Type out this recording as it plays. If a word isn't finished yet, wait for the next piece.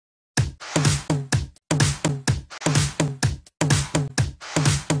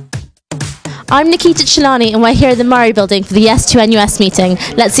I'm Nikhita Chulani and we're here at the Murray building for the S2NUS meeting.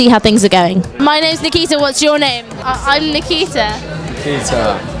 Let's see how things are going. My name's Nikhita, what's your name? I'm Nikhita.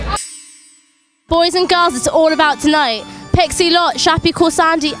 Nikhita. Boys and girls, it's all about tonight. Pixie Lott, Shappy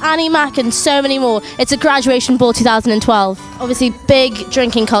Corsandi, Annie Mac and so many more. It's a graduation ball 2012. Obviously big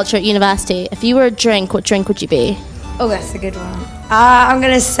drinking culture at university. If you were a drink, what drink would you be? Oh, that's a good one. I'm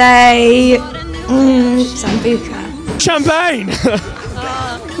going to say Sambuca. Champagne!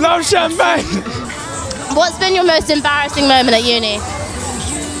 Love champagne! What's been your most embarrassing moment at uni?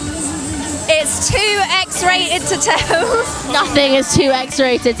 It's too X-rated to tell. Nothing is too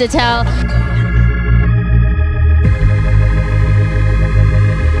X-rated to tell.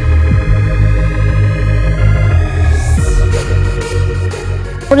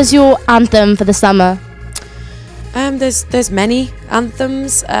 What is your anthem for the summer? There's many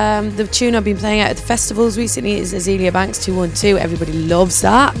anthems. The tune I've been playing at the festivals recently is Azealia Banks 212. Everybody loves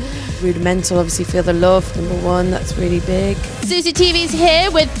that. Rudimental, obviously, Feel the Love, #1. That's really big. SUSUtv's here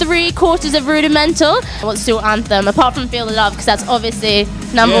with 3/4 of Rudimental. What's your anthem apart from Feel the Love? Because that's obviously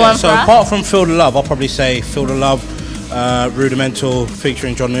number one for so us. Apart from Feel the Love, I'll probably say Feel the Love. Rudimental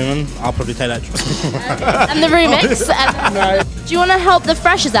featuring John Newman. I'll probably take that. And the remix. No. Do you want to help the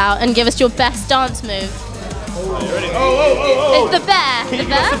freshers out and give us your best dance move? It's the bear. The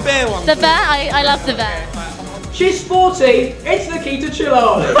bear? The bear one. The bear? I love the bear. She's sporty. It's Nikhita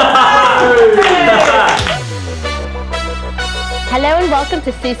Chulani. Hello and welcome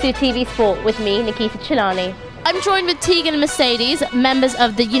to SUSUtv Sport with me, Nikhita Chulani. I'm joined with Tegan and Mercedes, members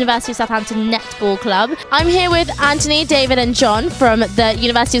of the University of Southampton Netball Club. I'm here with Anthony, David and John from the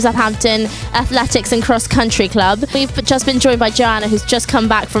University of Southampton Athletics and Cross Country Club. We've just been joined by Joanna, who's just come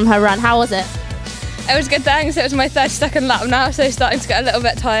back from her run. How was it? It was good, thanks. It was my 32nd lap now, so starting to get a little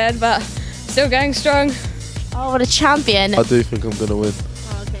bit tired, but still going strong. Oh, what a champion. I do think I'm going to win.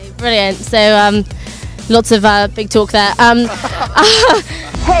 Okay, brilliant. So, lots of big talk there.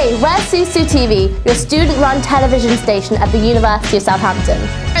 Hey, we're SUSUtv, your student-run television station at the University of Southampton.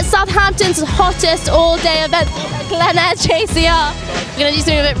 At Southampton's hottest all-day event, Glen Air JCR. We're going to do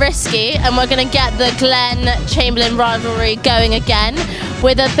something a bit risky, and we're going to get the Glen-Chamberlain rivalry going again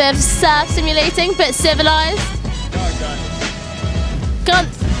with a bit of surf simulating, bit civilised. Gone.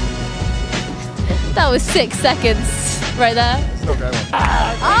 That was 6 seconds right there. You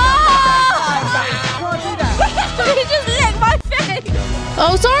just licked my face!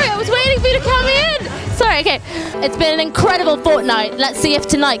 Oh, sorry, I was waiting for you to come in! Sorry, okay. It's been an incredible fortnight. Let's see if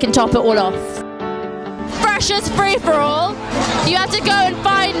tonight can top it all off. Freshers free-for-all. You have to go and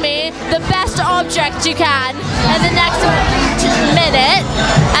find me the best object you can in the next minute,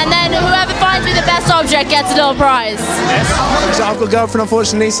 and then whoever finds me the best object gets a little prize. Yes. So I've got a girlfriend,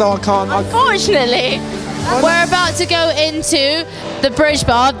 unfortunately, so I can't. Unfortunately? We're about to go into the Bridge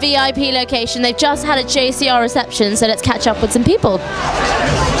Bar VIP location. They've just had a JCR reception, so let's catch up with some people.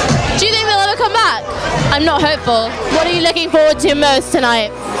 Do you think they'll ever come back? I'm not hopeful. What are you looking forward to most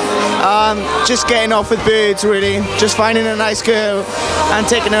tonight? Just getting off with birds, really. Just finding a nice girl and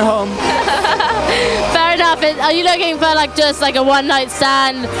taking her home. Fair enough. Are you looking for just a one-night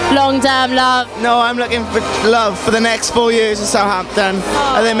stand, long-term love? No, I'm looking for love for the next 4 years in Southampton,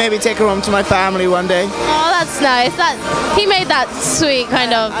 and then maybe take her home to my family one day. Oh, that's nice. He made that sweet,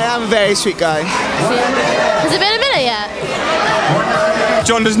 kind of. I am a very sweet guy. Has it been a minute yet?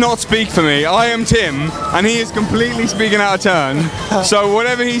 John does not speak for me. I am Tim, and he is completely speaking out of turn. So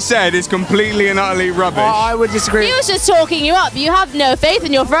whatever he said is completely and utterly rubbish. I would disagree. He was just talking you up. You have no faith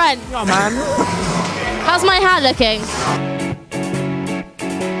in your friend. Oh, man. How's my hat looking?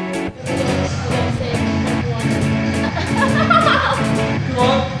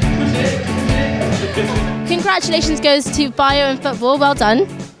 Congratulations goes to bio and football. Well done.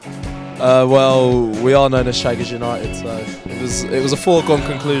 Well, we are known as Shaggers United, so it was a foregone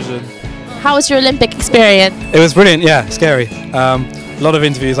conclusion. How was your Olympic experience? It was brilliant, yeah, scary. A lot of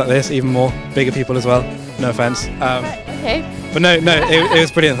interviews like this, even more, bigger people as well, no offence. Okay. But no, it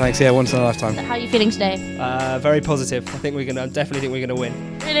was brilliant, thanks, yeah, once in a lifetime. How are you feeling today? Very positive. I definitely think we're gonna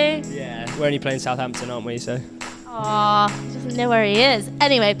win. Really? Yeah, we're only playing Southampton, aren't we, so... Aww, doesn't know where he is.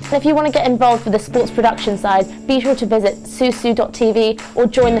 Anyway, if you want to get involved with the sports production side, be sure to visit susu.tv or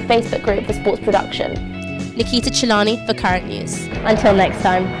join the Facebook group for sports production. Nikhita Chulani for Current News. Until next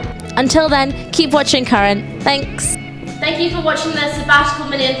time. Until then, keep watching Current. Thanks. Thank you for watching the sabbatical £1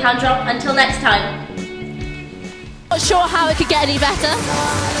 million drop. Until next time. Not sure how it could get any better.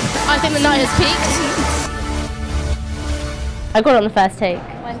 I think the night has peaked. I got it on the first take.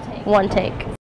 One take.